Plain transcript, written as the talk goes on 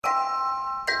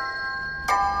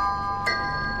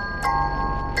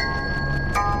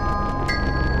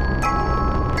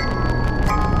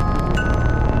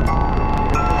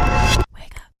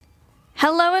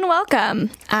Hello and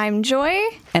welcome. I'm Joy.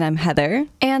 And I'm Heather.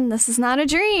 And this is Not a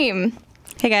Dream.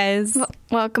 Hey guys.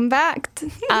 Welcome back.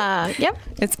 Yep.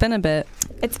 It's been a bit.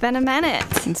 It's been a minute.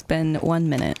 It's been 1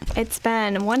 minute. It's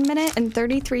been 1 minute and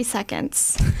 33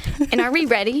 seconds. And are we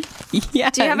ready?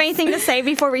 Yes. Do you have anything to say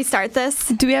before we start this?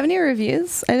 Do we have any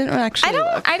reviews? I didn't actually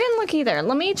look. I didn't look either.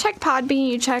 Let me check Podbean.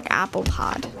 You check Apple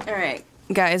Pod. All right.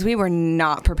 Guys, we were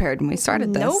not prepared when we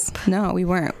started this. Nope. No, we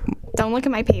weren't. Don't look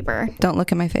at my paper. Don't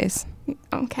look at my face.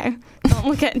 Okay.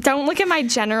 Don't look at my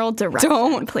general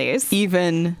direction, please.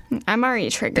 Even I'm already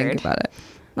triggered. think about it.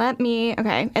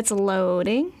 Okay, it's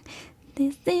loading.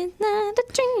 This is not a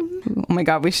dream. Oh my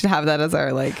god, we should have that as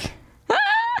our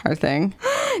our thing.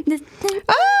 This thing-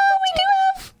 Oh, we do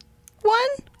have one.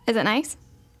 Is it nice?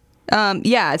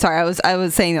 Yeah, sorry, I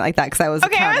was saying it like that because I was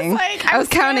counting. I was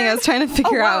counting. I was trying to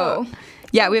figure out.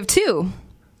 Yeah, we have two.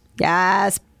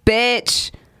 Yes,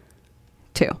 bitch.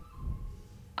 Two.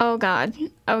 Oh God,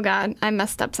 I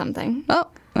messed up something. Oh,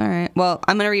 all right. Well,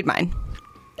 I'm going to read mine.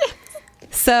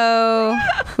 So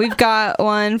we've got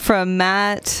one from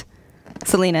Matt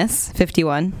Salinas,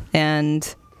 51,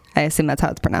 and I assume that's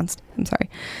how it's pronounced. I'm sorry.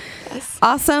 Yes.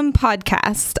 Awesome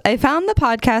podcast. I found the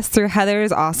podcast through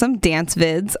Heather's awesome dance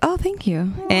vids. Oh, thank you.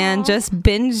 Aww. And just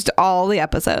binged all the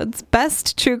episodes.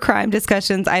 Best true crime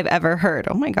discussions I've ever heard.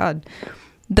 Oh my God.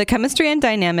 The chemistry and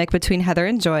dynamic between Heather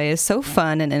and Joy is so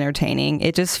fun and entertaining.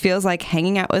 It just feels like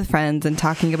hanging out with friends and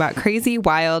talking about crazy,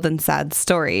 wild, and sad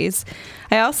stories.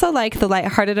 I also like the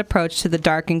lighthearted approach to the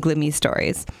dark and gloomy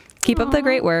stories. Keep up the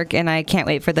great work, and I can't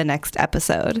wait for the next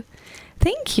episode.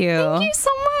 Thank you. Thank you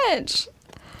so much.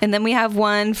 And then we have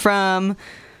one from,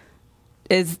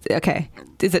 is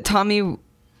it Tommy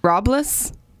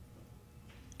Robles?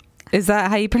 Is that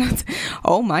how you pronounce it?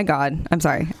 Oh my God. I'm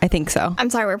sorry. I think so. I'm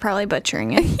sorry, we're probably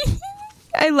butchering it.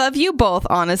 I love you both.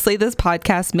 Honestly, this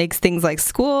podcast makes things like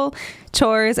school,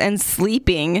 chores, and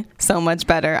sleeping so much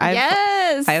better.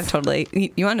 Yes. I have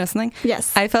totally. You want to know something?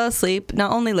 Yes. I fell asleep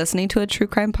not only listening to a true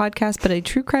crime podcast, but a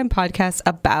true crime podcast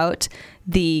about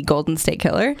the Golden State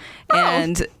Killer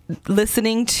and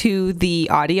listening to the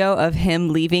audio of him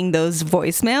leaving those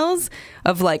voicemails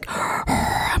of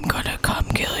I'm gonna come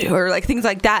kill you or things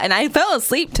like that, and I fell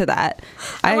asleep to that.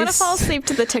 I want to fall asleep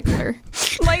to the tickler.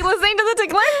 Listening to the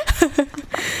tickler.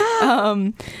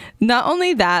 Not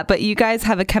only that, but you guys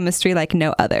have a chemistry like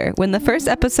no other. When the first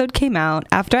episode came out,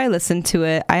 after I listened to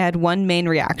it, I had one main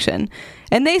reaction,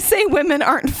 and they say women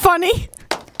aren't funny.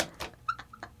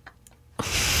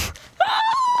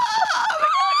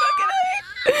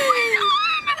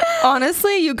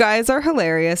 Honestly, you guys are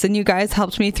hilarious, and you guys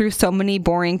helped me through so many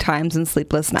boring times and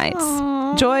sleepless nights.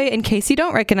 Aww. Joy, in case you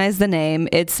don't recognize the name,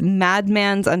 it's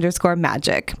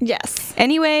madmans_magic. Yes.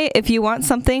 Anyway, if you want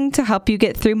something to help you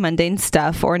get through mundane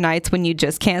stuff or nights when you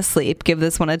just can't sleep, give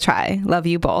this one a try. Love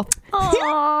you both.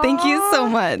 Thank you so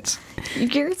much.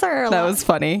 Yours are that was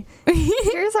funny.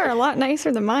 Yours are a lot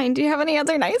nicer than mine. Do you have any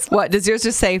other nice ones? What, does yours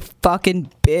just say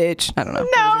fucking bitch? I don't know.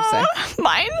 No,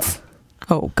 mine's...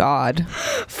 Oh, God.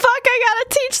 Fuck, I gotta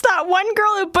teach that one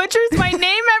girl who butchers my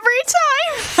name every time.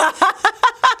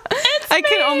 I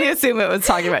can only assume it was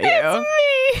talking about you.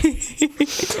 It's me.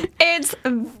 It's...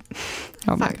 Oh,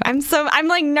 my God. I'm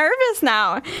nervous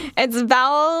now. It's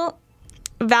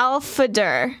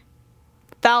Valfador.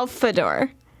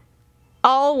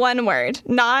 All one word.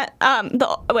 Not,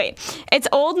 It's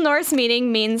Old Norse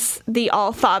means the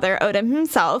All-Father, Odin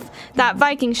himself. That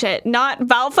Viking shit, not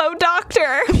Valfo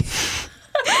Doctor.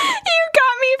 You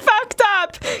got me fucked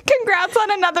up. Congrats on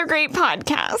another great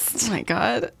podcast. Oh my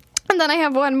God. And then I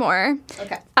have one more.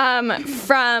 Okay.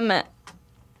 From,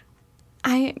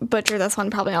 I butcher this one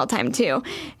probably all the time too.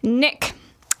 Nick.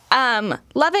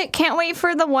 Love it. Can't wait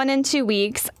for the 1 in 2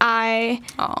 weeks. With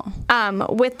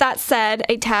that said,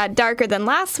 a tad darker than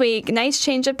last week. Nice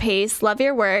change of pace. Love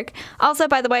your work. Also,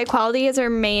 by the way, quality has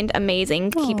remained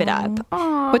amazing. Keep it up.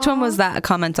 Aww. Which one was that a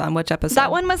comment on? Which episode? That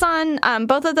one was on,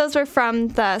 both of those were from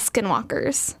the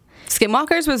Skinwalkers.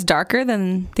 Skinwalkers was darker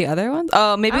than the other ones?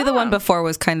 Oh, maybe the one before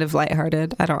was kind of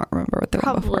lighthearted. I don't remember what the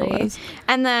one before was.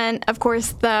 And then, of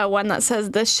course, the one that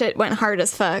says this shit went hard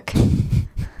as fuck.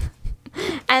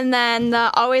 And then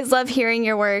the always love hearing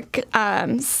your work.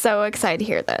 So excited to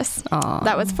hear this. Aww.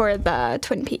 That was for the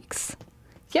Twin Peaks.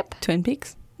 Yep. Twin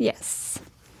Peaks? Yes.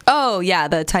 Oh, yeah,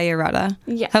 the Tayarada.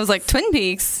 Yes. I was like, Twin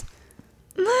Peaks?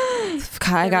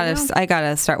 God, I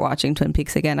gotta start watching Twin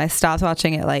Peaks again. I stopped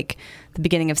watching it the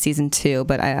beginning of season 2,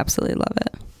 but I absolutely love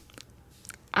it.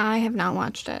 I have not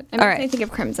watched it. It makes me think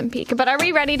of Crimson Peak. But are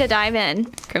we ready to dive in?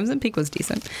 Crimson Peak was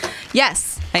decent.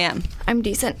 Yes, I am. I'm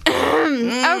decent.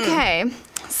 Okay.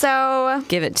 So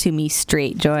Give it to me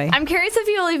straight, Joy. I'm curious if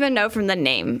you'll even know from the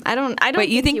name. I don't. Wait,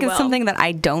 you think you it's will. something that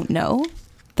I don't know?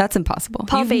 That's impossible.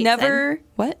 Paul You've Bateson. never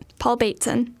what? Paul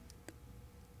Bateson.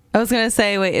 I was gonna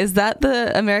say, wait, is that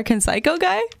the American Psycho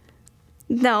guy?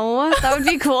 No, that would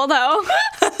be cool though.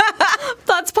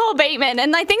 That's Paul Bateman,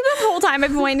 and I think the whole time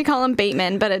I've been wanting to call him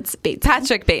Bateman, but it's Bateson.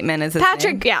 Patrick Bateman is his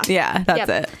Patrick, name. yeah. Yeah, that's Yep.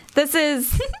 it. This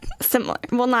is similar.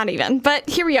 Well, not even, but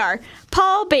here we are.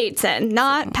 Paul Bateson,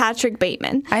 not Patrick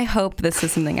Bateman. I hope this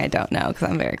is something I don't know because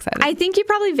I'm very excited. I think you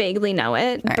probably vaguely know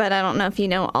it, right. but I don't know if you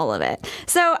know all of it.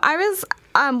 So I was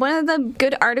one of the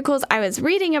good articles I was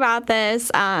reading about this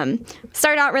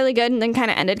started out really good and then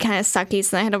kind of ended kind of sucky,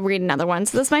 so I had to read another one.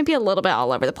 So this might be a little bit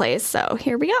all over the place. So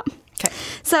here we go. Okay.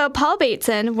 So Paul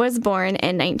Bateson was born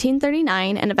in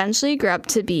 1939 and eventually grew up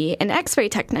to be an X-ray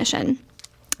technician.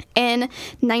 In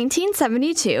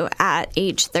 1972, at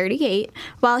age 38,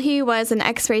 while he was an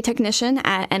X-ray technician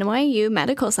at NYU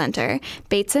Medical Center,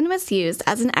 Bateson was used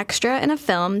as an extra in a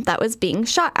film that was being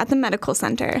shot at the medical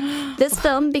center. This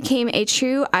film became a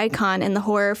true icon in the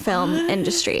horror film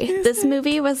industry. This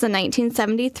movie was the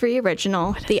 1973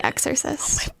 original, The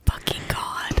Exorcist. Oh my fucking God.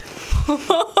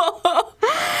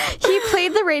 He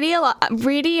played the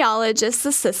radiologist's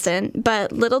assistant,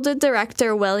 but little did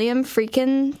director William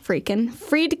Friedkin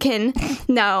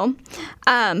know.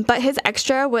 But his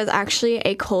extra was actually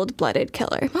a cold-blooded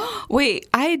killer. Wait,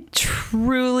 I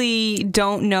truly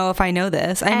don't know if I know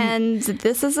this. And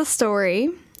this is a story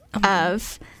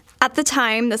of... At the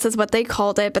time, this is what they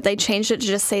called it, but they changed it to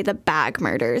just say the bag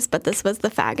murders. But this was the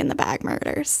Fag and the Bag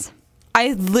murders.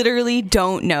 I literally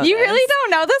don't know You this. really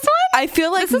don't know this one? I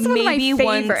feel like This is one of my maybe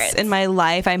once favorites. in my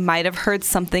life I might have heard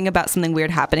something about something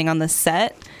weird happening on the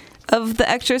set of The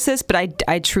Exorcist, but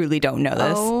I truly don't know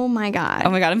this. Oh my god! Oh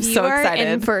my God, I'm so You are excited.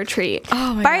 in for a treat.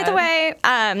 Oh my By God. the way,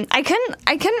 I couldn't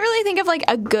really think of like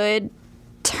a good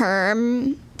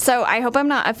term. So I hope I'm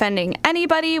not offending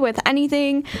anybody with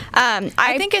anything.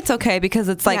 I think it's okay because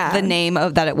it's like Yeah. the name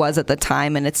of that it was at the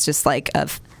time, and it's just like a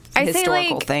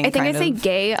historical thing. I think I kind say of.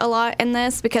 gay a lot in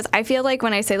this because I feel like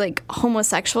when I say like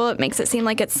homosexual, it makes it seem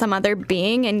like it's some other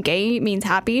being, and gay means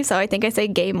happy. So I think I say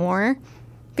gay more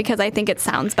because I think it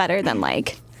sounds better than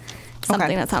like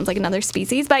something that sounds like another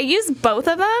species. But I use both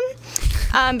of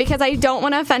them because I don't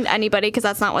want to offend anybody because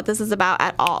that's not what this is about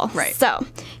at all. Right. So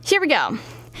here we go.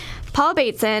 Paul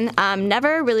Bateson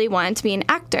never really wanted to be an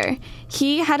actor.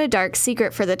 He had a dark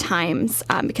secret for the times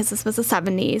because this was the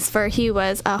 70s, for he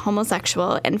was a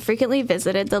homosexual and frequently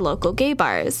visited the local gay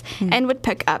bars and would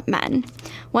pick up men.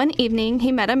 One evening,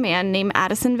 he met a man named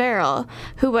Addison Verrill,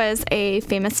 who was a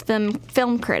famous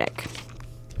film critic.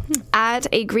 At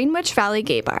a Greenwich Valley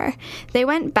gay bar. They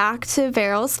went back to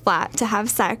Verrill's flat to have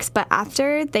sex, but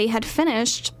after they had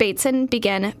finished, Bateson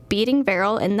began beating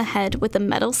Verrill in the head with a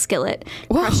metal skillet,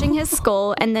 crushing his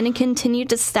skull, and then he continued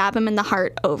to stab him in the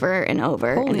heart over and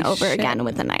over Holy and over shit. again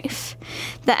with a knife.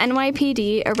 The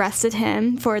NYPD arrested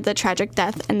him for the tragic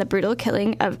death and the brutal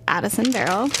killing of Addison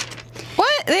Verrill.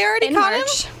 What? They already In caught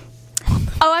March. him?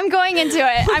 Oh, I'm going into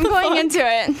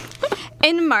it.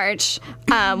 In March,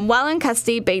 while in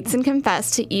custody, Bateson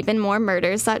confessed to even more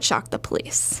murders that shocked the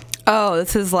police. Oh,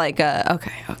 this is like a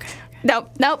okay.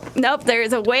 Nope. There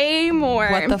is a way more.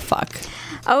 What the fuck?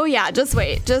 Oh yeah, just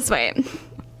wait.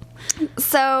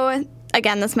 So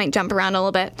again, this might jump around a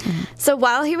little bit. So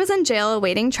while he was in jail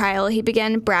awaiting trial, he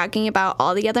began bragging about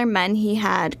all the other men he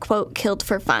had, quote, killed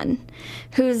for fun,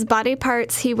 whose body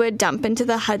parts he would dump into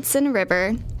the Hudson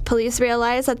River. Police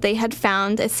realized that they had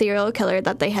found a serial killer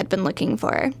that they had been looking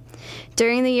for.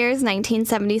 During the years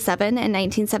 1977 and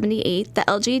 1978, the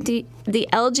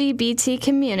LGBT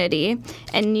community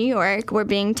in New York were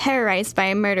being terrorized by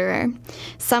a murderer.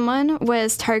 Someone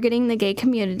was targeting the gay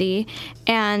community,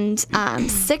 and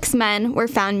 6 men were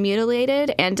found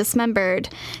mutilated and dismembered.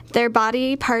 Their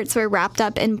body parts were wrapped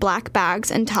up in black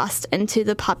bags and tossed into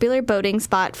the popular boating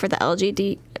spot for the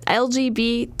LGBT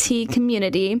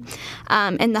community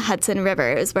in the Hudson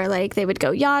River. It was where like they would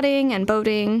go yachting and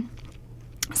boating.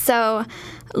 So,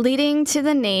 leading to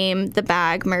the name, the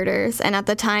Bag Murders, and at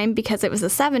the time, because it was the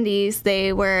 70s,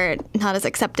 they were not as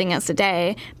accepting as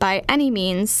today by any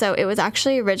means, so it was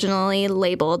actually originally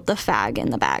labeled the Fag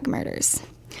and the Bag Murders.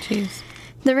 Jeez.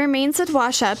 The remains would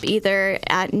wash up either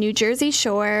at New Jersey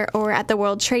Shore or at the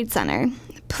World Trade Center.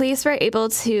 Police were able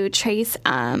to trace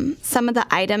some of the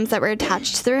items that were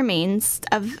attached to the remains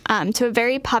of to a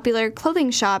very popular clothing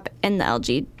shop in the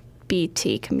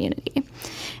LGBT community.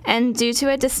 And due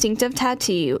to a distinctive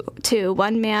tattoo,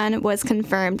 one man was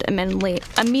confirmed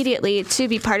immediately to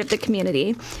be part of the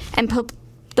community, and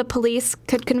the police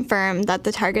could confirm that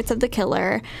the targets of the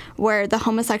killer were the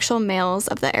homosexual males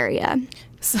of the area.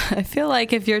 So I feel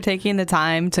like if you're taking the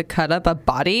time to cut up a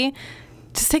body,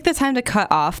 just take the time to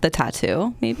cut off the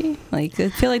tattoo, maybe. Like, I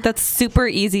feel like that's super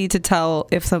easy to tell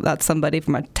if that's somebody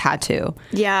from a tattoo.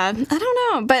 Yeah, I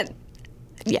don't know, but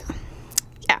yeah.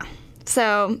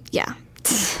 So, yeah.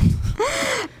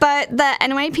 But the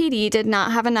NYPD did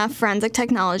not have enough forensic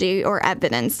technology or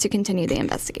evidence to continue the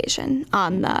investigation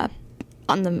on the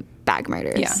bag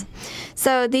murders. Yeah.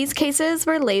 So these cases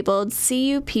were labeled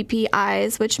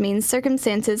CUPPIs, which means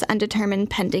circumstances undetermined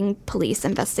pending police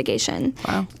investigation.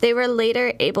 Wow. They were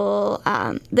later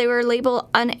labeled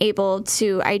unable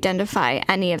to identify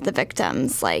any of the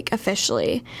victims, like,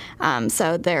 officially.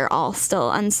 So they're all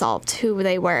still unsolved who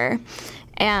they were.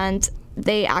 And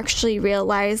they actually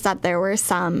realized that there were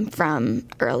some from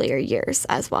earlier years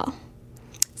as well.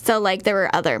 So, like, there were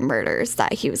other murders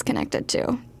that he was connected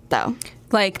to, though.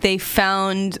 Like,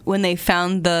 when they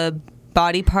found the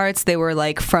body parts, they were,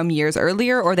 like, from years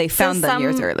earlier, or they found them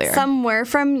years earlier? Some were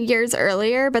from years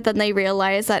earlier, but then they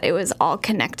realized that it was all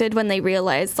connected when they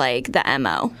realized, like, the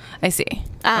MO. I see.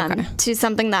 Okay. To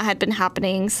something that had been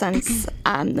happening since,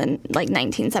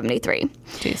 1973.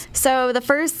 Jeez. So the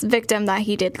first victim that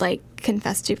he did, like,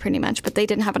 confess to pretty much, but they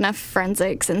didn't have enough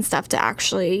forensics and stuff to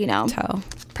actually,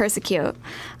 persecute,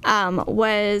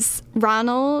 was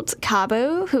Ronald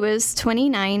Cabo, who was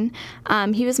 29.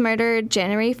 He was murdered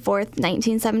January 4th,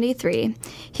 1973.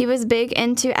 He was big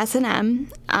into S&M,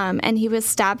 and he was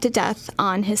stabbed to death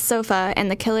on his sofa,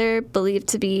 and the killer, believed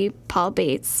to be Paul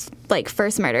Bates,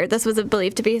 first murder. This was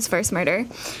believed to be his first murder.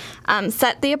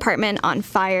 Set the apartment on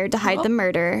fire to hide the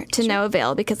murder, to no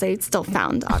avail, because they still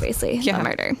found, obviously, the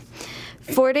murder.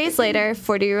 4 days later,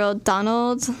 40-year-old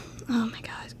Donald,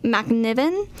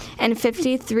 McNiven and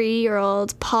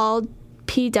 53-year-old Paul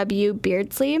P.W.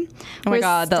 Beardsley. Oh my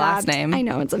God, the last name. I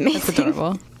know, it's amazing. That's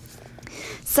adorable.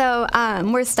 So,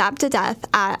 were stabbed to death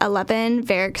at 11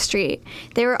 Varick Street.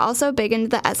 They were also big into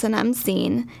the S&M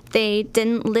scene. They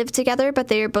didn't live together, but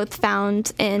they were both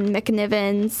found in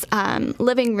McNiven's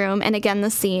living room, and again, the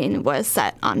scene was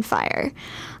set on fire.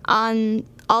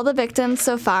 All the victims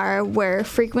so far were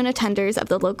frequent attenders of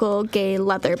the local gay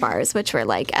leather bars, which were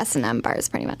like S&M bars,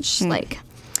 pretty much.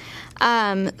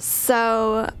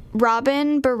 So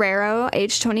Robin Barrero,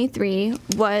 age 23,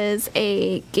 was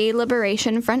a Gay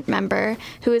Liberation Front member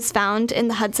who was found in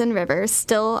the Hudson River,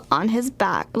 still on his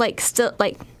back,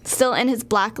 still in his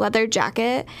black leather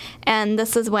jacket. And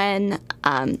this is when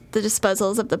the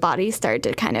disposals of the body started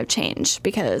to kind of change,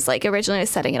 because originally he was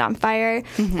setting it on fire.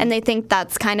 Mm-hmm. And they think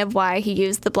that's kind of why he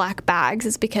used the black bags,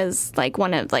 is because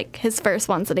one of his first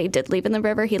ones that he did leave in the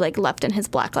river, he left in his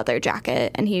black leather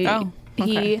jacket, and he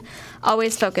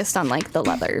always focused on the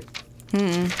leather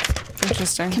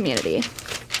Interesting community.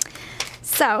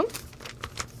 So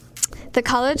the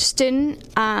college student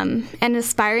and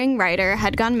aspiring writer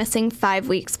had gone missing 5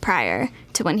 weeks prior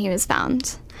to when he was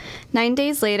found. 9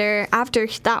 days later, after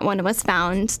that one was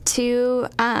found, 2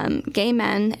 gay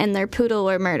men and their poodle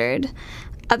were murdered.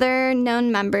 Other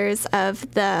known members of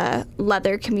the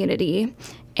leather community,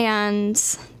 and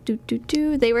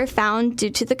they were found due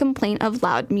to the complaint of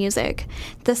loud music.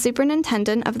 The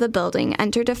superintendent of the building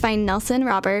entered to find Nelson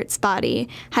Roberts' body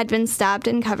had been stabbed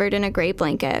and covered in a gray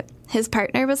blanket. His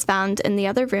partner was found in the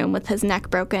other room with his neck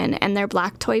broken, and their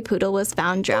black toy poodle was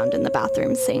found drowned in the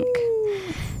bathroom sink.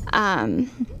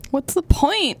 What's the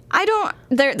point?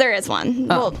 There is one.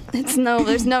 Oh. Well,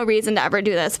 there's no reason to ever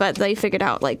do this, but they figured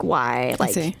out why.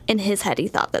 In his head, he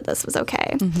thought that this was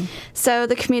okay. Mm-hmm. So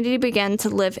the community began to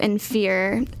live in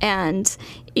fear, and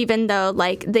even though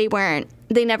they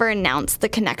never announced the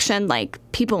connection,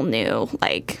 people knew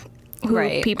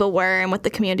who people were and what the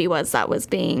community was that was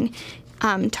being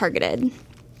targeted.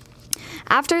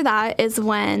 After that is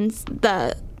when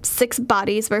the 6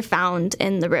 bodies were found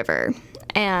in the river,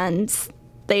 and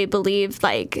they believed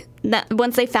that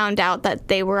once they found out that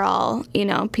they were all,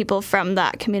 people from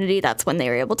that community, that's when they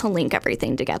were able to link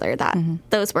everything together, that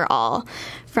those were all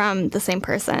from the same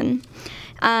person.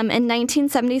 In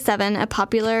 1977, a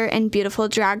popular and beautiful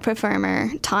drag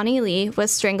performer, Tawny Lee, was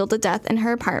strangled to death in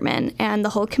her apartment, and the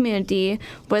whole community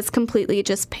was completely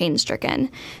just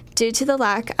pain-stricken. Due to the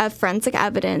lack of forensic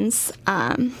evidence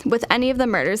with any of the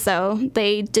murders, though,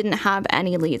 they didn't have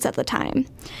any leads at the time.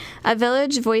 A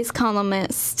Village Voice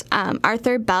columnist,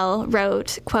 Arthur Bell,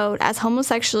 wrote, quote, as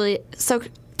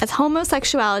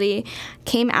homosexuality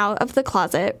came out of the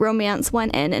closet, romance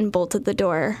went in and bolted the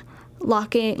door,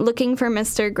 looking for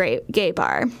Mr. Gay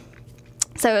Bar.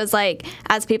 So it was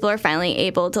as people are finally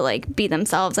able to be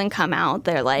themselves and come out,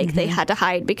 they're they had to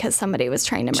hide because somebody was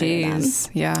trying to murder them.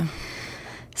 Yeah.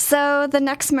 So the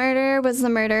next murder was the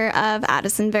murder of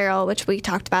Addison Verrill, which we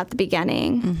talked about at the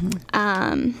beginning.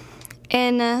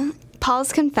 In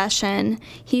Paul's confession,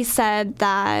 he said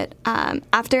that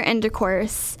after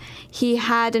intercourse, he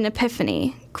had an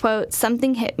epiphany. Quote,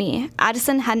 "Something hit me.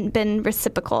 Addison hadn't been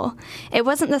reciprocal. It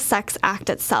wasn't the sex act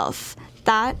itself.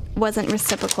 That wasn't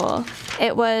reciprocal.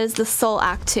 It was the soul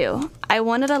act, too. I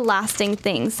wanted a lasting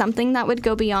thing, something that would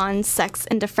go beyond sex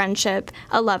into friendship,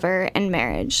 a lover, and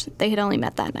marriage." They had only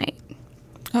met that night.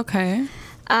 Okay.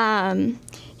 And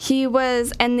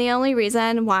the only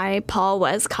reason why Paul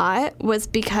was caught was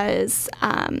because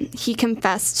he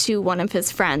confessed to one of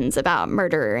his friends about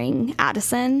murdering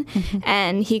Addison,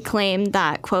 and he claimed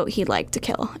that, quote, he liked to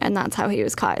kill, and that's how he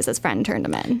was caught, as his friend turned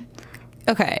him in.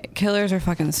 Okay, killers are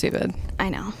fucking stupid. I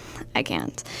know. I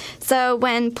can't. So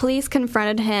when police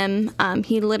confronted him,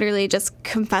 he literally just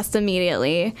confessed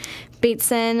immediately.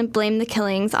 Bateson blamed the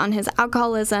killings on his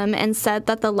alcoholism and said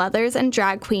that the Leathers and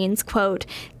drag queens, quote,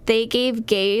 "they gave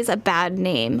gays a bad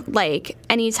name, like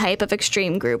any type of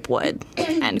extreme group would,"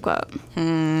 end quote.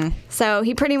 So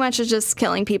he pretty much was just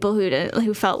killing people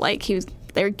who felt like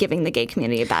they were giving the gay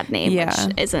community a bad name,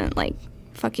 which isn't like,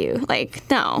 fuck you. Like,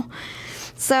 no.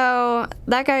 So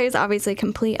that guy is obviously a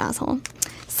complete asshole.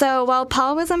 So while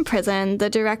Paul was in prison, the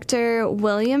director,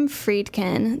 William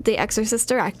Friedkin, the Exorcist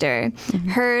director,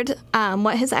 heard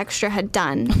what his extra had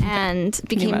done and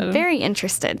became very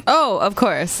interested. Oh, of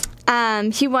course.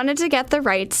 He wanted to get the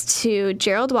rights to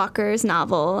Gerald Walker's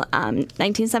novel,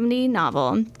 1970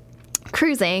 novel,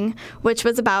 Cruising, which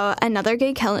was about another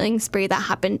gay killing spree that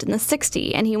happened in the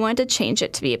 60s, and he wanted to change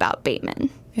it to be about Bateson.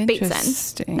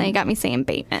 Now you got me saying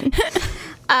Bateman.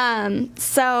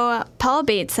 So Paul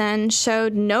Bateson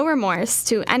showed no remorse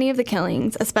to any of the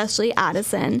killings, especially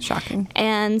Addison. Shocking.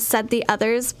 And said the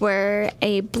others were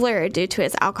a blur due to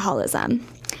his alcoholism.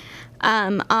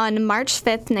 On March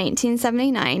 5th,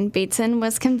 1979, Bateson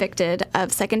was convicted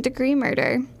of second-degree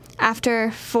murder after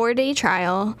a 4-day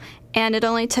trial, and it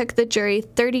only took the jury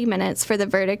 30 minutes for the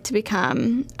verdict to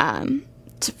become,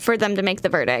 for them to make the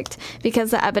verdict,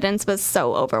 because the evidence was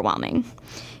so overwhelming.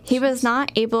 He was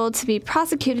not able to be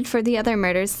prosecuted for the other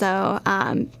murders, though,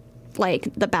 like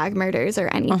the bag murders or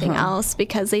anything else,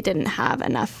 because they didn't have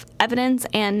enough evidence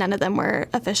and none of them were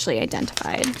officially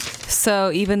identified.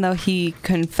 So even though he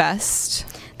confessed,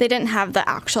 they didn't have the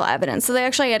actual evidence. So they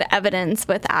actually had evidence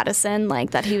with Addison,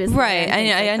 like that he was right.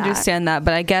 I understand that,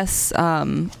 but I guess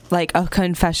like a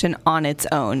confession on its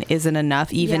own isn't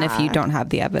enough, even if you don't have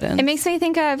the evidence. It makes me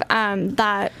think of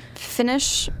that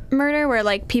Finnish murder where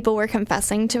like people were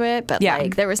confessing to it, but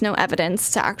like there was no evidence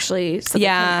to actually. So they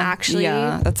couldn't actually.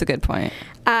 Yeah, that's a good point.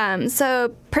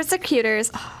 So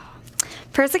Persecutors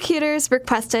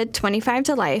requested 25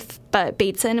 to life, but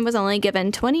Bateson was only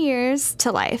given 20 years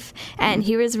to life, and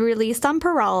he was released on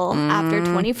parole after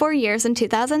 24 years in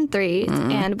 2003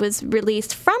 and was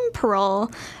released from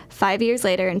parole 5 years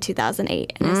later in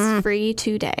 2008 and is free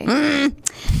today.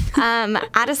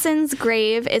 Addison's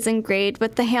grave is engraved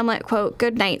with the Hamlet quote,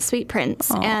 "Good night, sweet prince,"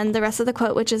 and the rest of the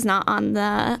quote, which is not on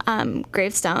the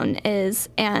gravestone, is,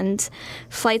 "And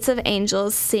flights of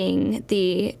angels sing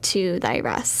thee to thy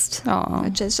rest,"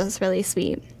 which is just really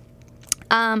sweet.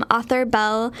 Author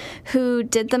Bell, who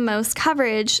did the most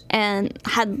coverage and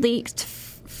had leaked,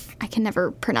 I can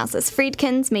never pronounce this,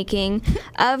 Friedkin's making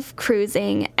of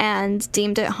Cruising and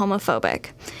deemed it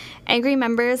homophobic. Angry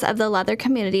members of the leather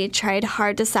community tried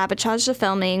hard to sabotage the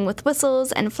filming with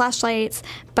whistles and flashlights,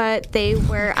 but they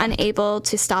were unable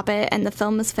to stop it, and the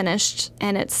film was finished,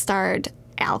 and it starred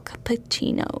Al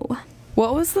Pacino.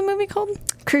 What was the movie called?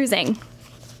 Cruising.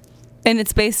 And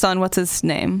it's based on, what's his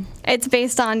name? It's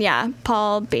based on,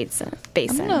 Paul Bateson. I'm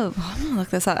gonna look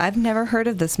this up. I've never heard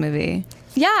of this movie.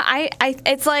 Yeah,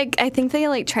 it's like, I think they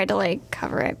like tried to like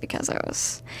cover it because it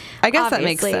was, I guess that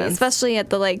makes sense, especially at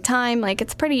the like time, like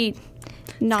it's pretty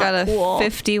not cool.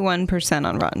 It's got a 51%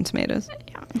 on Rotten Tomatoes.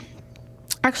 Yeah.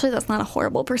 Actually, that's not a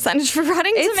horrible percentage for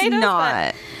Rotten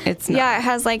Tomatoes. It's not. Yeah, it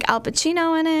has like Al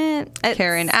Pacino in it.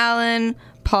 Karen Allen,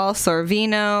 Paul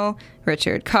Sorvino,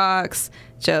 Richard Cox,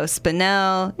 Joe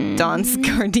Spinell, Don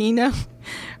Scardino,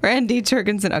 Randy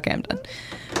Jurgensen. Okay, I'm done.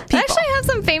 They actually have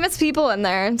some famous people in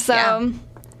there. So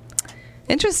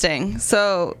interesting.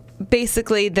 So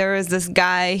basically, there was this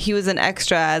guy. He was an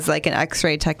extra as like an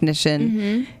X-ray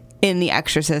technician in The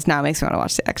Exorcist. Now it makes me want to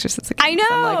watch The Exorcist again. I know.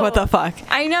 I'm like, what the fuck?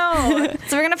 I know.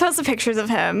 So we're gonna post the pictures of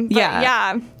him.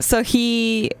 Yeah. So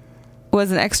he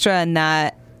was an extra in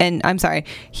that, and I'm sorry,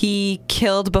 he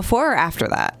killed before or after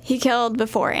that? He killed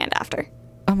before and after.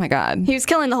 Oh my god. He was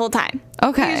killing the whole time.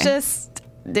 Okay. He was just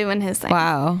doing his thing.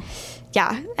 Wow.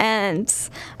 Yeah, and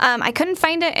I couldn't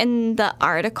find it in the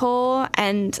article,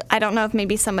 and I don't know if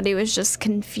maybe somebody was just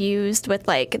confused with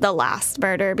like the last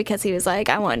murder because he was like,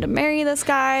 I wanted to marry this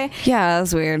guy. Yeah, that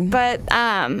was weird. But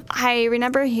I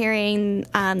remember hearing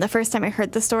the first time I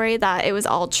heard the story that it was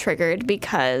all triggered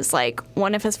because like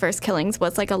one of his first killings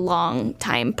was like a long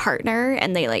time partner,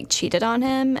 and they like cheated on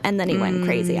him, and then he went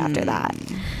crazy after that.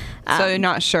 So you're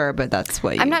not sure, but that's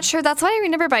what I'm not sure. That's what I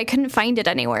remember, but I couldn't find it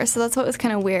anywhere. So that's what was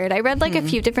kind of weird. I read like a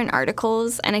few different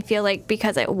articles, and I feel like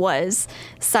because it was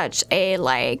such a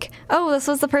like, oh, this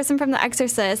was the person from The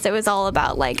Exorcist, it was all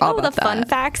about like, all oh, about the fun that.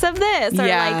 facts of this, or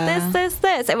Yeah. like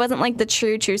this. It wasn't like the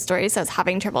true story, so I was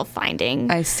having trouble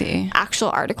finding I see. actual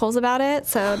articles about it.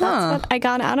 So that's what I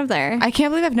got out of there. I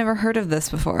can't believe I've never heard of this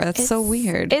before. That's so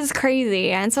weird. It's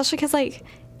crazy, and especially because like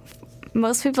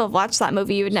most people have watched that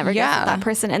movie, you would never guess Yeah. that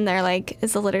person in there like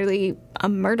is literally a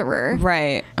murderer.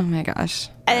 Right. Oh my gosh.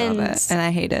 I love And- it. And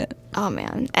I hate it. Oh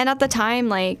man. And at the time,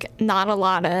 like not a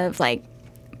lot of like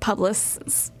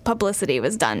publicity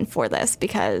was done for this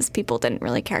because people didn't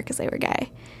really care because they were gay.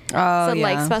 Oh, So yeah.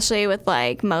 like especially with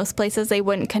like most places they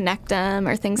wouldn't connect them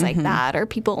or things like that, or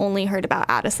people only heard about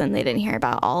Addison, they didn't hear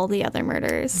about all the other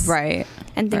murders. Right.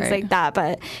 And things Right. like that.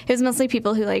 But it was mostly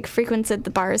people who like frequented the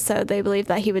bars, so they believed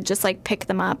that he would just like pick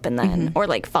them up and then or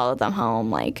like follow them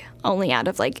home, like only out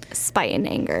of like spite and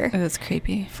anger It was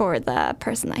creepy. for the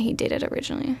person that he dated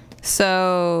originally.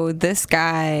 So this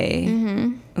guy,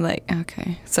 like,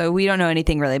 okay. So we don't know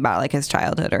anything really about like his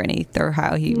childhood or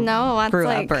how he No, that's, grew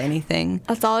like- up or anything.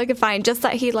 That's all I could find. Just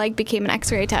that he like became an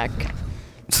X-ray tech.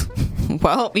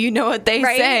 Well, you know what they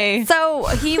Right? say. So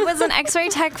he was an X-ray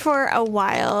tech for a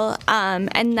while, and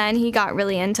then he got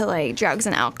really into like drugs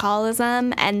and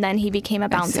alcoholism, and then he became a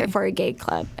bouncer see. for a gay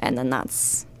club, and then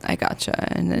that's I gotcha.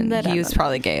 And then That he I was don't know.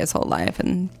 probably gay his whole life.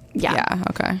 And Yeah.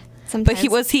 okay. But sometimes.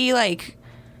 was he like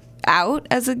out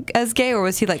as gay, or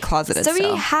was he like closeted So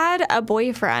still? he had a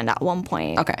boyfriend at one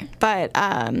point. Okay. But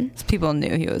People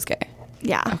knew he was gay.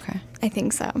 yeah. Okay. I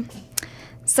think so.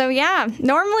 So yeah,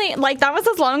 normally like that was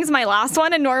as long as my last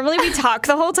one, and normally we talk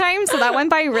the whole time, so that went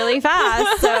by really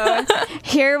fast. So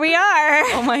here we are.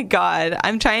 Oh my god.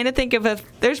 I'm trying to think of if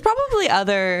there's probably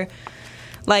other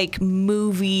like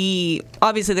movie,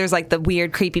 obviously there's like the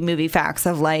weird creepy movie facts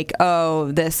of like,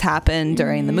 oh, this happened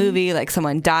during the movie, like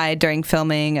someone died during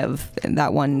filming of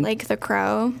that one. Like The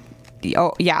Crow.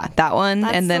 Oh yeah, that one.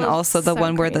 That's And then so- also the so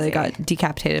one where they crazy. got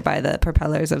decapitated by the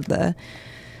propellers of the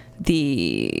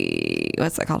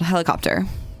what's that called, helicopter.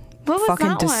 What was Fucking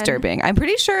that one? disturbing. I'm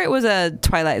pretty sure it was a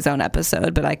Twilight Zone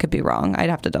episode, but I could be wrong. I'd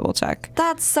have to double check.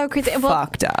 That's so crazy. Well,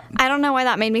 Fucked up. I don't know why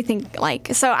that made me think like.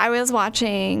 So I was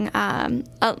watching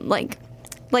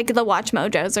like the Watch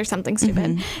Mojos or something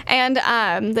stupid,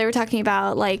 and they were talking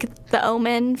about like The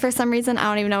Omen for some reason. I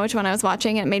don't even know which one I was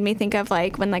watching. It made me think of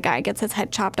like when the guy gets his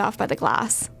head chopped off by the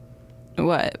glass.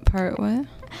 What part? What?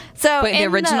 So Wait, the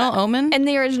in original Omen? In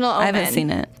the original Omen, I haven't seen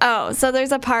it. Oh, so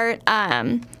there's a part.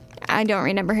 I don't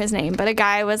remember his name, but a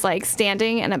guy was like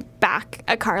standing in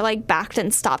a car like backed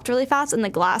and stopped really fast, and the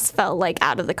glass fell like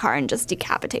out of the car and just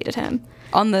decapitated him.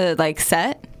 On the like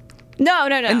set? No,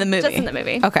 In the movie? Just in the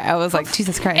movie. Okay, I was like,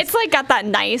 Jesus Christ. It's like got that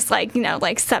nice, like, you know,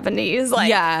 like 70s, like,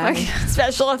 Yeah. like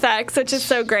special effects, which is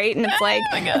so great. And it's like,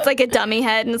 it's like a dummy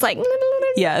head, and it's like,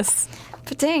 Yes.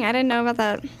 but dang, I didn't know about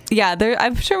that. Yeah,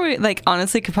 I'm sure we like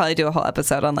honestly could probably do a whole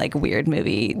episode on like weird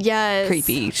movie, Yes.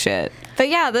 creepy shit. But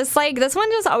yeah, this one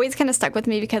just always kind of stuck with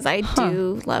me because I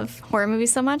do love horror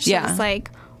movies so much. So Yeah. it's like,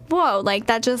 whoa, like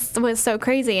that just was so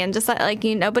crazy, and just like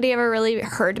nobody ever really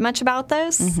heard much about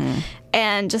this,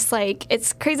 and just like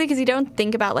it's crazy because you don't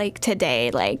think about like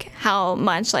today, like how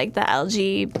much like the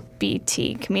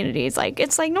LGBT community is like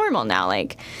it's like normal now,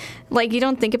 like you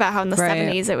don't think about how in the Right.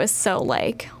 70s it was so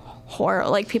like horror,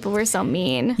 like people were so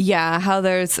mean. Yeah, how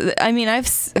I mean, I've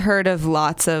heard of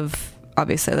lots of,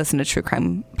 obviously I listen to true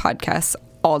crime podcasts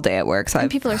all day at work, so I've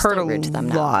people are heard still a rude to them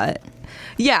now. lot.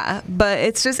 Yeah, but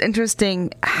it's just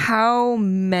interesting how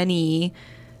many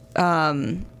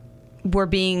were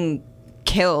being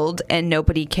killed and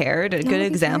nobody cared. A good Nobody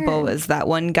example cared. was that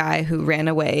one guy who ran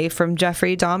away from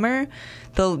Jeffrey Dahmer,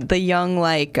 the young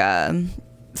like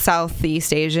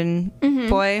Southeast Asian Mm-hmm.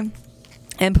 boy,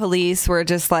 and police were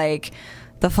just like,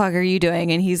 the fuck are you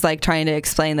doing? And he's like trying to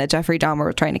explain that Jeffrey Dahmer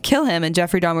was trying to kill him, and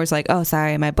Jeffrey Dahmer's like, oh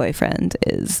sorry, my boyfriend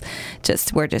is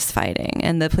we're just fighting.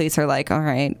 And the police are like, all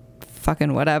right,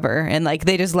 fucking whatever, and like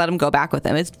they just let him go back with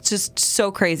him. It's just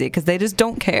so crazy because they just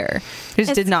don't care. They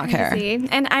just did not care.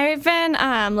 And I've been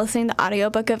listening to the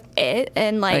audiobook of it,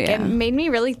 and like it made me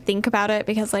really think about it,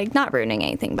 because like, not ruining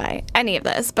anything by any of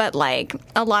this, but like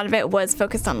a lot of it was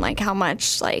focused on like how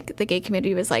much like the gay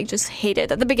community was like just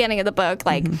hated at the beginning of the book.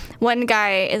 Like one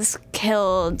guy is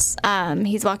killed,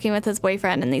 he's walking with his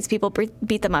boyfriend, and these people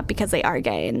beat them up because they are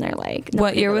gay, and they're like,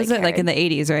 what year really was it? Like in the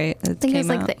 80s, right? I think it was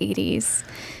like the 80s.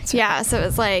 Yeah, so it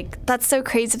was like, that's so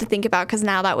crazy to think about, because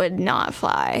now that would not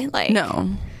fly. Like, no.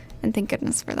 And thank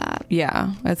goodness for that.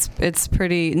 Yeah, it's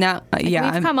pretty now. Like,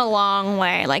 we've come a long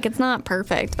way. Like, it's not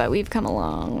perfect, but we've come a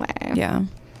long way. Yeah.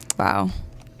 Wow.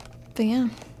 But yeah,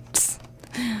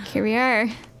 here we are.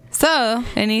 So,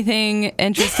 anything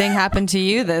interesting happened to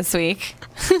you this week?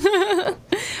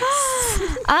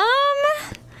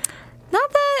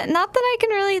 Not that I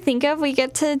can really think of. We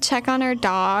get to check on our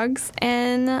dogs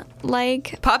and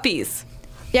like puppies.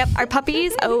 Yep, our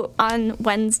puppies on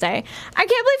Wednesday. I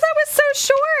can't believe that was so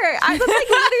short. I was like,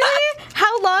 literally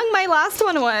how long my last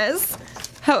one was.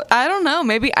 I don't know.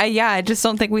 Maybe I just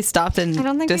don't think we stopped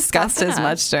and discussed as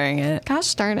much during it.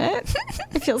 Gosh darn it.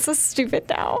 I feel so stupid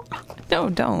now. No,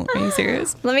 don't. Are you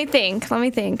serious? Let me think.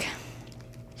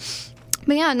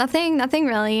 But yeah, nothing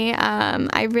really.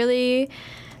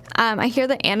 I hear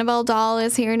the Annabelle doll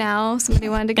is here now. Somebody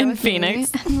wanted to go with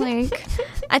Phoenix. Me. I'm like,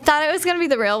 I thought it was going to be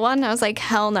the real one. I was like,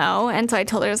 hell no. And so I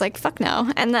told her, I was like, fuck no.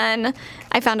 And then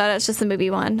I found out it's just the movie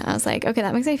one. I was like, okay,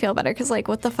 that makes me feel better. Because like,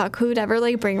 what the fuck? Who would ever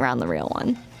like bring around the real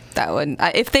one? That would,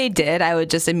 if they did, I would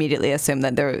just immediately assume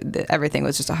that everything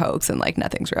was just a hoax and like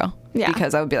nothing's real. Yeah.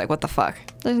 Because I would be like, what the fuck?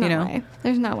 There's no way.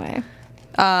 There's no way.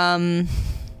 I'm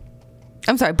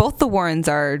sorry. Both the Warrens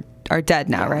are dead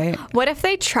now, right? What if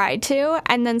they tried to,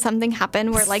 and then something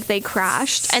happened where like they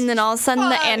crashed, and then all of a sudden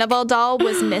the Annabelle doll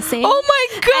was missing? Oh my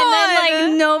god! And then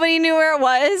like nobody knew where it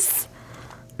was.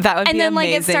 That would be amazing. And then like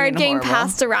it started getting horrible.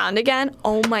 Passed around again.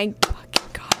 Oh my fucking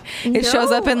god! It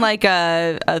shows up in like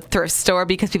a thrift store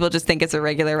because people just think it's a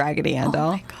regular Raggedy Ann doll.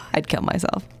 Oh my god! I'd kill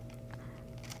myself.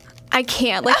 I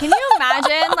can't. Like, can you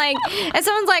imagine? Like, if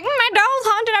someone's like, my doll's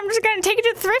haunted, I'm just going to take it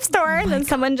to the thrift store. And then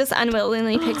someone just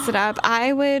unwillingly picks it up.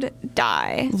 I would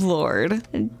die. Lord.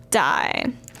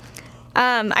 Die.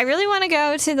 I really want to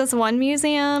go to this one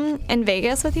museum in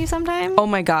Vegas with you sometime. Oh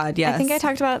my god, yes. I think I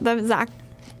talked about the Zach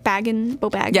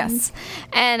Baggins. Yes.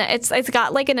 And it's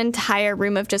got like an entire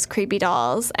room of just creepy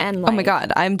dolls. And like, oh my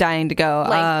god, I'm dying to go.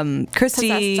 Like,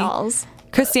 Christy dolls.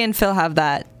 Christy and Phil have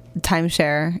that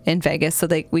timeshare in Vegas, so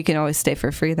we can always stay for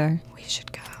free there. We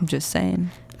should go. I'm just saying.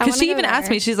 Because she even asked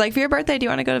me, she's like, for your birthday, do you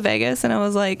want to go to Vegas? And I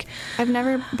was like, I've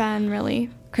never been really.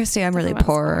 Christy, I'm really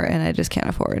poor and I just can't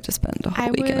afford to spend a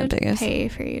whole weekend in Vegas. I would pay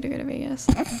for you to go to Vegas.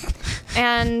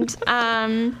 And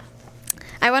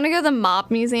I want to go to the Mob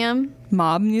Museum.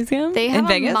 Mob Museum? They have in a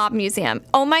Vegas? Mob Museum.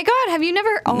 Oh my god, have you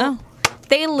never? Oh, no.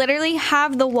 They literally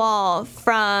have the wall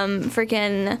from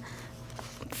freaking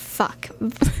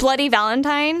Bloody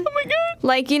Valentine. Oh my god.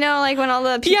 Like, you know, like when all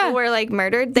the people were like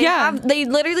murdered. They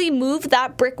literally moved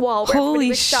that brick wall where everybody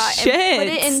was shot and put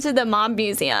it into the Mob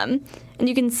Museum, and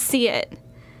you can see it.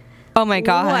 Oh my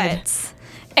god. What?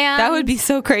 And that would be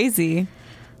so crazy.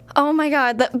 Oh my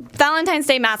god, the Valentine's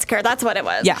Day Massacre, that's what it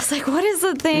was. Yeah. I was like, what is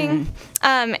the thing?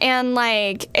 And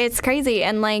like, it's crazy.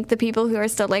 And like the people who are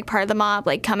still like part of the mob,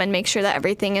 like come and make sure that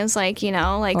everything is like, you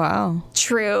know, like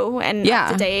true and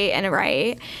up to date and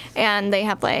right. And they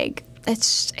have like,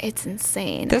 it's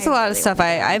insane. There's a lot of stuff.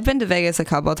 I've been to Vegas a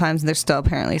couple of times and there's still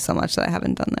apparently so much that I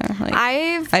haven't done there. Like,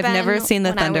 I've never seen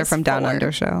the Thunder from Down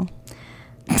Under show.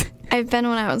 I've been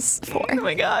when I was 4. Oh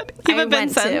my god! You haven't been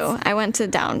since? I went to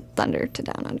Down Under to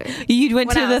Down Under. You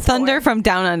went to the Thunder from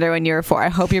Down Under when you were 4. I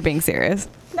hope you're being serious.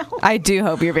 No. I do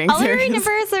hope you're being serious. All I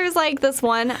remember is there was like this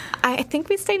one, I think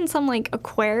we stayed in some like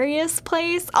Aquarius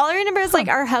place. All I remember is like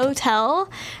our hotel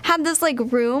had this like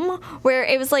room where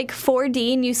it was like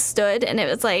 4D and you stood and it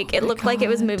was like, it looked like it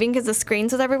was moving because the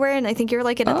screens was everywhere, and I think you were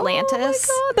like in Atlantis.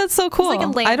 Oh my god, that's so cool. Like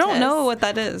Atlantis. I don't know what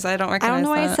that is. I don't recognize that. I don't know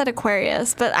why I said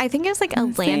Aquarius, but I think it was like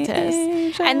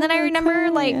Atlantis. And then I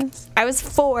remember like I was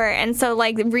 4, and so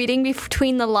like Reading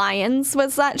Between the Lions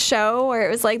was that show where it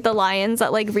was like the lions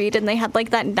that like read, and they had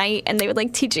like that night and they would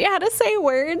like teach you how to say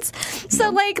words. So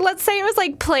like let's say it was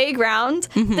like playground,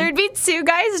 there would be 2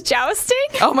 guys jousting.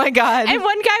 Oh my god. And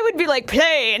one guy would be like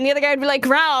play and the other guy would be like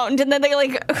ground, and then they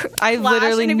like I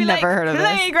literally never heard of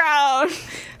this. Playground.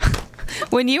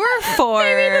 When you were 4,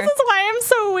 maybe this is why I'm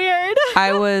so weird.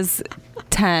 I was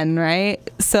 10, right?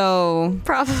 So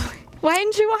probably Why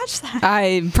didn't you watch that?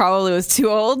 I probably was too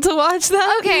old to watch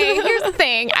that. Okay, here's the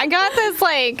thing. I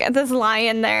got this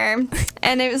lion there,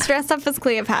 and it was dressed up as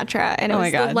Cleopatra, and it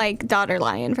was the daughter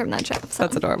lion from that show. So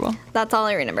That's adorable. that's all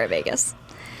I remember of Vegas.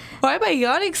 Why am I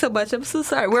yawning so much? I'm so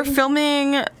sorry. We're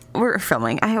filming.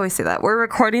 I always say that. We're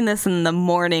recording this in the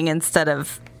morning instead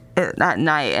of at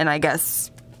night, and I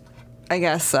guess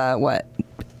what?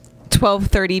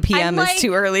 12:30 p.m. is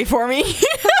too early for me.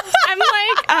 I'm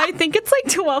like, I think it's like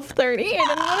 12:30. I didn't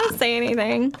want to say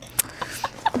anything.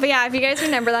 But yeah, if you guys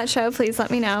remember that show, please let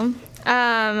me know.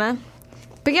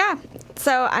 But yeah,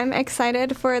 so I'm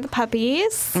excited for the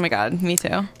puppies. Oh my God, me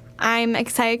too. I'm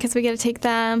excited because we get to take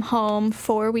them home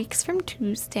 4 weeks from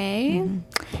Tuesday.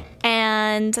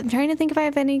 And I'm trying to think if I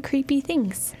have any creepy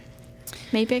things.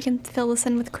 Maybe I can fill this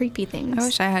in with creepy things. I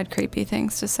wish I had creepy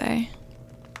things to say.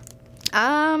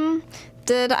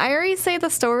 Did I already say the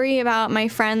story about my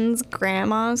friend's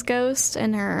grandma's ghost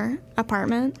in her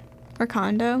apartment or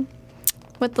condo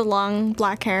with the long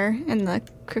black hair and the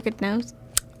crooked nose?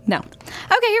 No.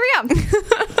 Okay, here we go.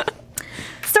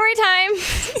 Story time.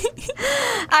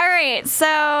 All right, so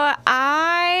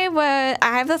I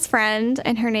have this friend,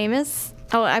 and her name is,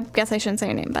 I guess I shouldn't say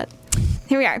her name, but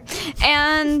here we are.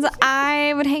 And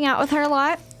I would hang out with her a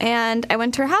lot, and I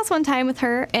went to her house one time with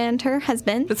her and her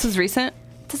husband. This was recent?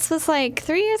 This was like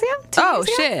 3 years ago? 2 Oh, years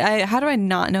ago? shit. How do I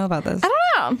not know about this? I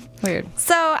don't know. Weird.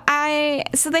 So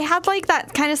they had like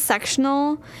that kind of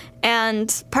sectional,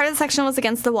 and part of the sectional was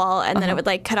against the wall, and then it would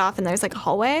like cut off, and there's like a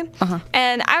hallway.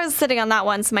 And I was sitting on that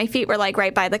one, so my feet were like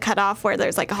right by the cutoff where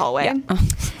there's like a hallway. Yeah.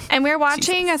 And we were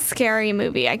watching a scary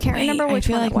movie. I can't remember which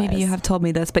one it was. I feel like maybe you have told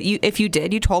me this, but if you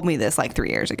did, you told me this like 3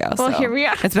 years ago. Well, so here we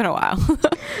are. It's been a while.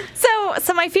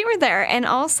 So my feet were there, and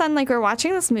all of a sudden, like, we're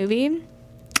watching this movie,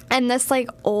 and this like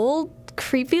old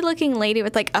creepy looking lady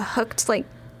with like a hooked like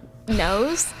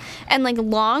nose and like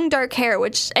long dark hair,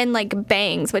 and like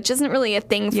bangs, which isn't really a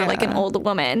thing for like an old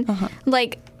woman,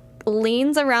 like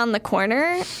leans around the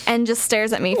corner and just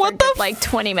stares at me for like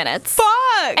 20 minutes. Fuck!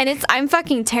 And I'm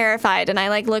fucking terrified, and I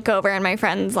like look over, and my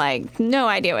friend's like, no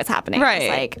idea what's happening. Right.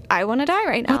 It's like, I want to die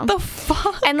right now. What the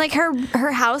fuck? And like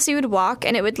her house, you would walk,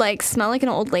 and it would like smell like an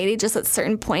old lady just at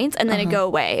certain points, and then it'd go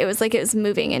away. It was like it was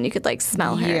moving, and you could like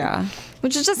smell her. Yeah.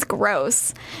 Which is just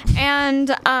gross. And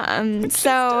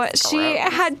so she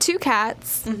had 2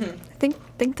 cats. I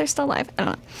think they're still alive. I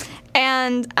don't know.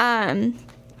 And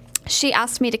she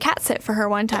asked me to cat sit for her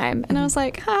one time, and I was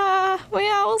like, well,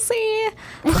 yeah, we'll see.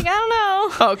 Like, I don't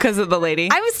know. Oh, because of the lady?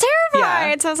 I was terrified.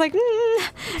 Yeah. So I was like,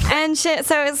 And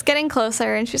so it was getting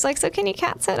closer, and she's like, so can you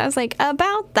cat sit? I was like,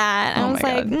 about that. And I was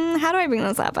like, how do I bring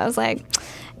this up? I was like,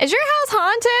 is your house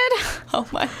haunted? Oh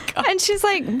my God. And she's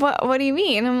like, what do you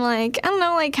mean? I'm like, I don't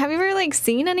know, like, have you ever like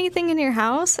seen anything in your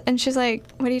house? And she's like,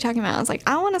 what are you talking about? I was like,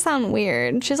 I don't want to sound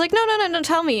weird. She's like, no,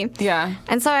 tell me. Yeah.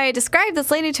 And so I described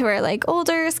this lady to her, like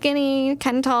older, skinny,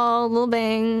 kind of tall, little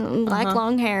bang, black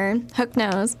long hair, hooked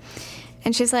nose.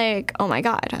 And she's like, oh my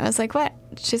God. I was like, what?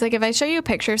 She's like, if I show you a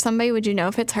picture of somebody, would you know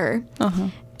if it's her?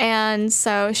 And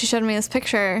so she showed me this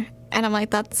picture, and I'm like,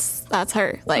 that's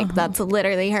her. Like, that's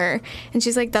literally her. And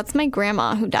she's like, that's my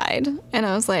grandma who died. And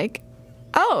I was like,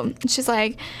 oh. And she's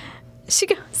like, she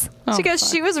goes,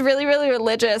 she was really, really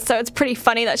religious, so it's pretty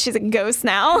funny that she's a ghost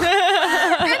now. and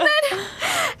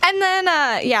then,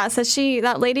 so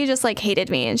that lady just like hated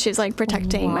me, and she's like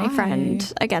protecting my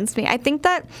friend against me. I think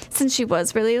that since she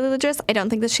was really religious, I don't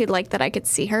think that she liked that I could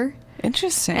see her.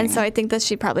 Interesting. And so I think that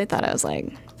she probably thought I was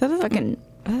like fucking...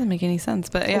 That doesn't make any sense,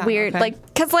 but yeah. Weird. Okay. Like,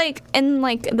 because like in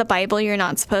like the Bible, you're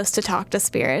not supposed to talk to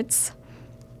spirits.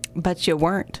 But you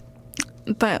weren't.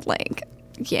 But like,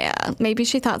 yeah, maybe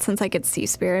she thought since I could see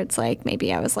spirits, like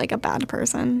maybe I was like a bad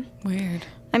person. Weird.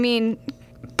 I mean,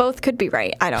 both could be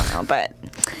right. I don't know, but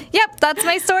yep, that's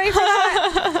my story for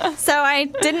that. So I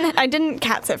didn't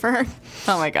cat sit for her.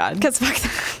 Oh my God. Because fuck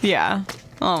that. Yeah.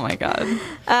 Oh my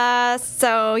God.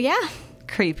 So yeah.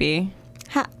 Creepy.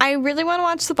 I really want to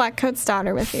watch The Black Coat's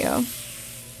Daughter with you.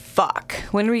 Fuck.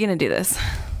 When are we going to do this?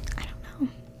 I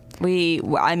don't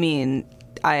know.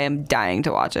 I am dying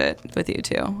to watch it with you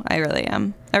too. I really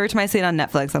am. Every time I see it on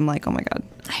Netflix, I'm like, oh my God.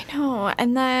 I know.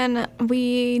 And then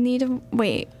we need to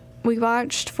wait. We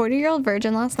watched 40-Year-Old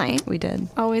Virgin last night. We did.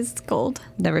 Always gold.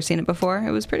 Never seen it before. It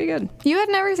was pretty good. You had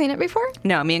never seen it before?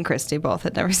 No, me and Christy both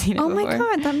had never seen it before. Oh my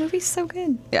God, that movie's so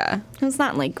good. Yeah. It was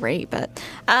not like great, but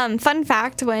fun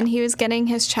fact, when he was getting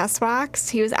his chest waxed,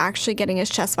 he was actually getting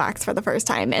his chest waxed for the first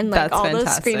time. And like That's all fantastic.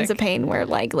 Those screams of pain were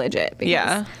like legit.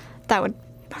 Because that would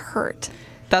hurt.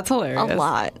 That's hilarious. A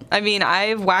lot. I mean,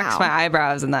 I've waxed my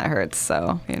eyebrows and that hurts,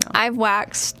 so, you know. I've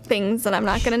waxed things that I'm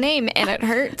not going to name, and it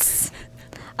hurts.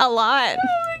 A lot.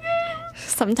 Oh my God.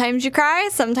 Sometimes you cry.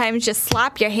 Sometimes you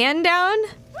slap your hand down.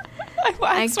 I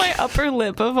waxed my upper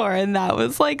lip before, and that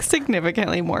was like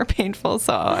significantly more painful.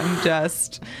 So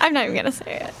I'm not even gonna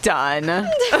say it. Done.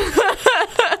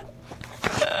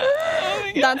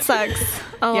 That sucks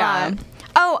a lot.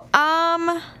 Oh,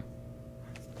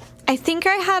 I think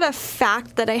I had a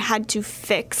fact that I had to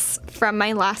fix from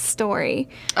my last story.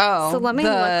 Oh, so let me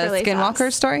look really Skinwalker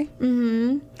fast. story?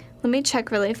 Mm-hmm. Let me check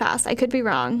really fast. I could be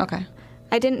wrong. Okay.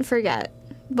 I didn't forget.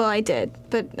 Well, I did,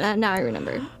 but now I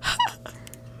remember.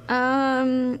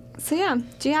 So yeah,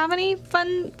 do you have any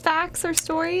fun facts or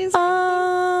stories? I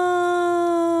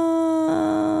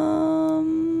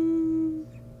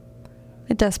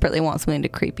desperately want something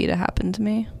creepy to happen to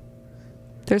me.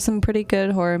 There's some pretty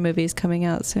good horror movies coming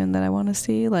out soon that I want to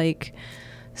see, like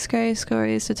Scary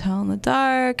Stories to Tell in the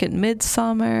Dark and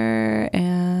Midsommar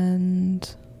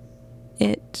and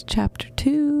It Chapter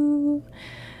 2.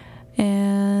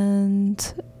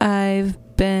 And I've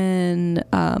been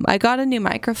I got a new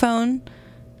microphone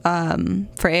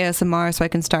for ASMR, so I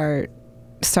can start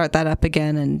that up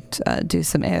again and do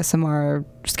some ASMR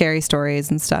scary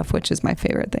stories and stuff, which is my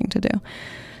favorite thing to do.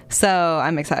 So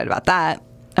I'm excited about that.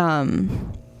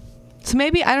 So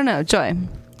maybe, I don't know, Joy.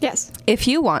 Yes. If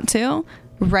you want to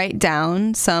write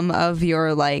down some of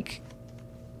your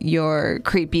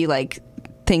creepy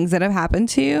things that have happened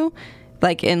to you,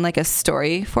 in a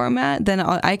story format, then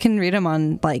I can read them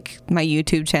on my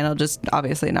YouTube channel, just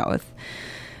obviously not with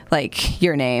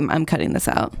your name. I'm cutting this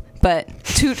out. But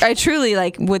I truly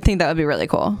would think that would be really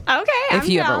cool. Okay, if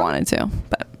you ever wanted to.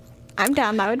 But I'm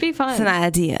down. That would be fun. It's an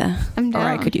idea. I'm down. Or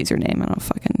I could use your name. I don't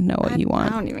fucking know what you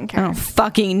want. I don't even care. I don't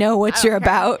fucking know what you're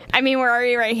about. I mean, we're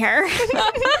already right here.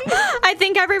 I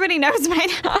think everybody knows by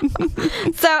now.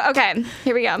 So, okay,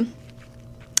 here we go.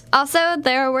 Also,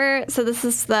 so this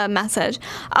is the message.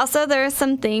 Also, there are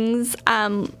some things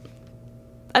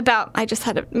about,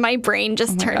 my brain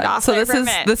just turned off. So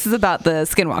this is about the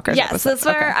Skinwalkers. Yes,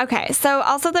 okay. So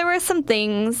also there were some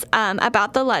things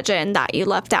about the legend that you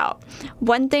left out.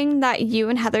 One thing that you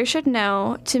and Heather should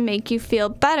know to make you feel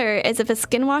better is if a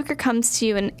Skinwalker comes to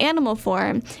you in animal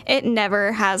form, it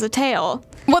never has a tail.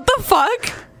 What the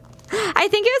fuck? I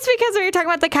think it was because we were talking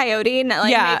about the coyote and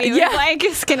maybe it was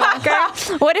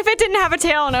Skinwalker. What if it didn't have a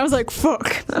tail? And I was like,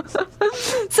 fuck.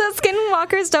 So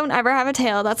Skinwalkers don't ever have a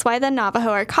tail. That's why the Navajo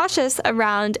are cautious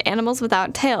around animals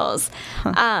without tails.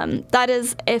 That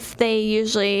is if they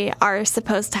usually are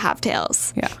supposed to have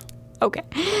tails. Yeah. Okay.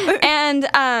 And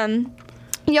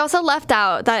you also left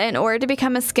out that in order to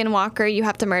become a Skinwalker, you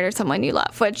have to murder someone you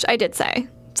love, which I did say.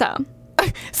 So.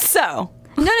 So.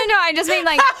 No. I just mean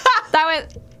that was...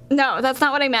 No, that's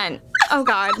not what I meant. Oh,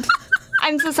 God.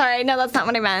 I'm so sorry. No, that's not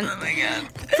what I meant. Oh, my God.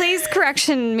 Please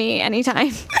correction me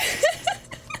anytime.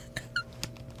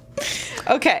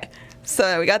 Okay.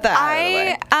 So we got that out of the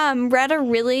way. I read a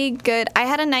really good... I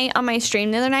had a night on my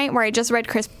stream the other night where I just read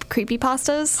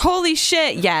creepypastas. Holy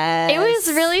shit, yes. It was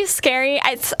really scary.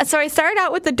 So I started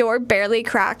out with the door barely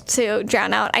cracked to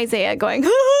drown out Isaiah going,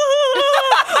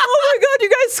 oh my God, you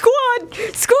guys, squad,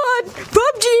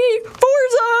 PUBG,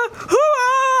 Forza,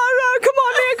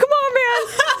 come on, man.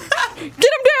 Get him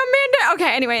down, man.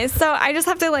 Okay, anyways, so I just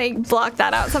have to block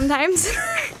that out sometimes.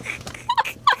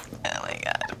 Oh my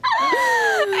God.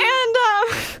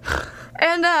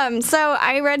 And so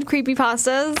I read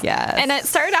creepypastas. Yes. And it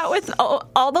started out with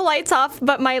all the lights off,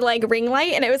 but my ring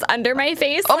light, and it was under my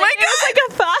face. Oh my God. It was like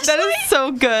a flashlight. That is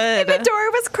so good. And the door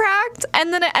was cracked,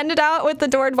 and then it ended out with the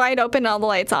door wide open and all the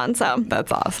lights on. So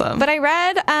that's awesome. But I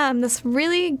read this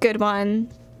really good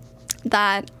one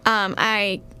that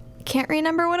I can't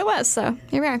remember what it was. So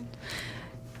here we are.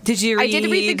 Did you read? I did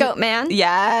read The Goat Man.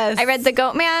 Yes. I read The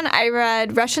Goat Man. I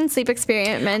read Russian Sleep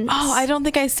Experiments. Oh, I don't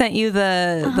think I sent you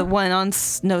the one on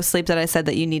No Sleep that I said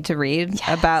that you need to read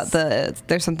about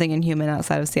There's Something Inhuman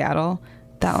Outside of Seattle.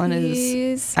 That one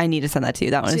is... I need to send that to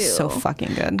you. That one is so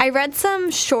fucking good. I read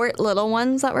some short little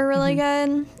ones that were really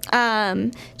good.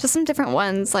 Just some different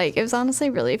ones. It was honestly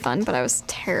really fun, but I was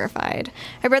terrified.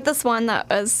 I read this one that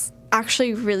was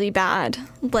actually really bad.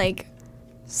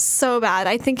 So bad.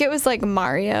 I think it was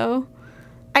Mario.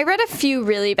 I read a few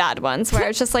really bad ones where I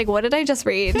was just what did I just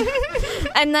read?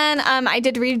 And then I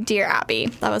did read Dear Abby.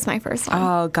 That was my first one.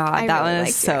 Oh, God. That one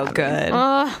is so good.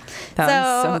 That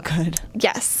one's so good.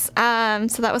 Yes.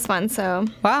 So that was fun. So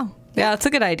wow. Yeah, that's a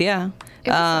good idea.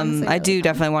 I do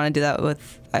definitely want to do that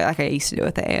with, I used to do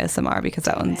with the ASMR, because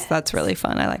that's really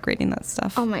fun. I like reading that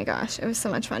stuff. Oh my gosh. It was so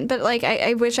much fun. But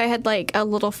I wish I had a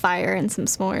little fire and some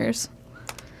s'mores.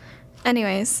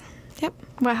 Anyways, yep.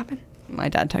 What happened? My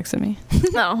dad texted me.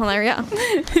 Oh, well, there we go.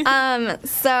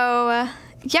 So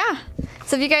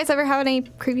So if you guys ever have any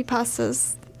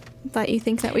creepypastas that you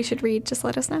think that we should read, just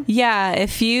let us know. Yeah,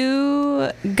 if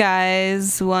you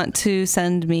guys want to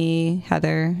send me,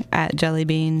 Heather, at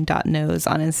jellybean.nose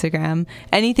on Instagram,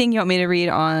 anything you want me to read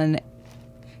on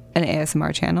an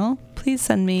ASMR channel, please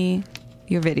send me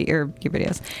your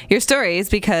videos, your stories,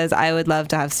 because I would love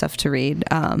to have stuff to read.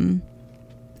 And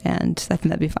I think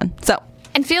that'd be fun. So.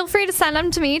 And feel free to send them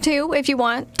to me, too, if you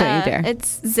want. Don't you dare.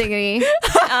 It's Ziggity.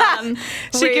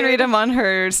 She can read them on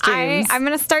her streams. I'm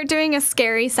going to start doing a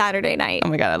scary Saturday night. Oh,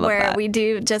 my God, I love where that. we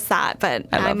do just that, but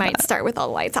I might start with all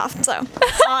the lights off. So,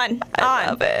 on. I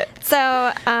love it.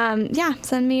 So,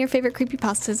 send me your favorite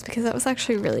creepypastas, because that was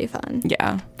actually really fun.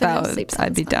 Yeah, Sleep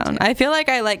I'd be down. too. I feel like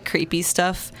I like creepy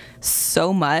stuff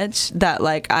so much that,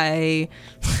 like, I'm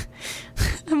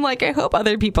like, I hope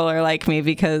other people are like me,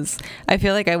 because I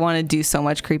feel like I want to do so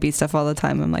much creepy stuff all the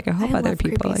time. I'm like, I hope other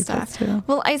people like that too.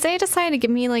 Well, Isaiah decided to give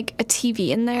me like a TV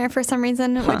in there for some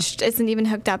reason, which isn't even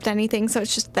hooked up to anything, so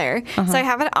it's just there. So I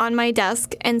have it on my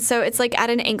desk, and so it's like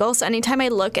at an angle, so anytime I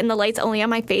look and the light's only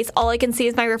on my face, all I can see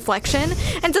is my reflection.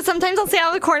 And so sometimes I'll see out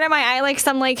of the corner of my eye like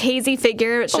some like hazy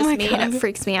figure. It's just me, God. And it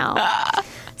freaks me out.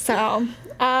 So,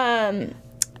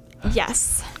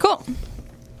 yes. Cool.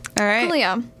 All right.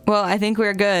 Coolio. Well, I think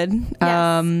we're good.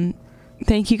 Yes.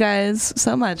 Thank you guys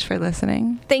so much for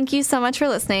listening. Thank you so much for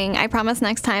listening. I promise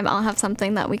next time I'll have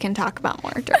something that we can talk about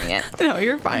more during it. No,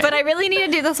 you're fine. But I really need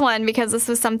to do this one because this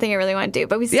was something I really want to do.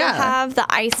 But we still have the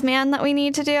Iceman that we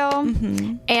need to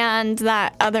do, and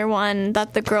that other one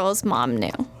that the girl's mom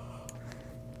knew.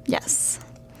 Yes.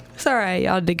 It's all right.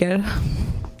 Y'all did good.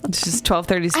 It's just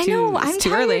 12:30. I know. I'm too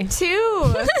tired early.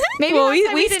 Too. Maybe well,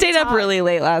 we stayed up really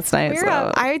late last night.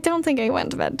 I don't think I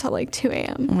went to bed till like 2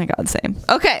 a.m. Oh my God, same.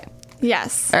 Okay.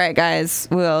 Yes. All right, guys.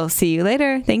 We'll see you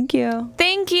later. Thank you.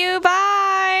 Thank you.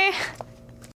 Bye.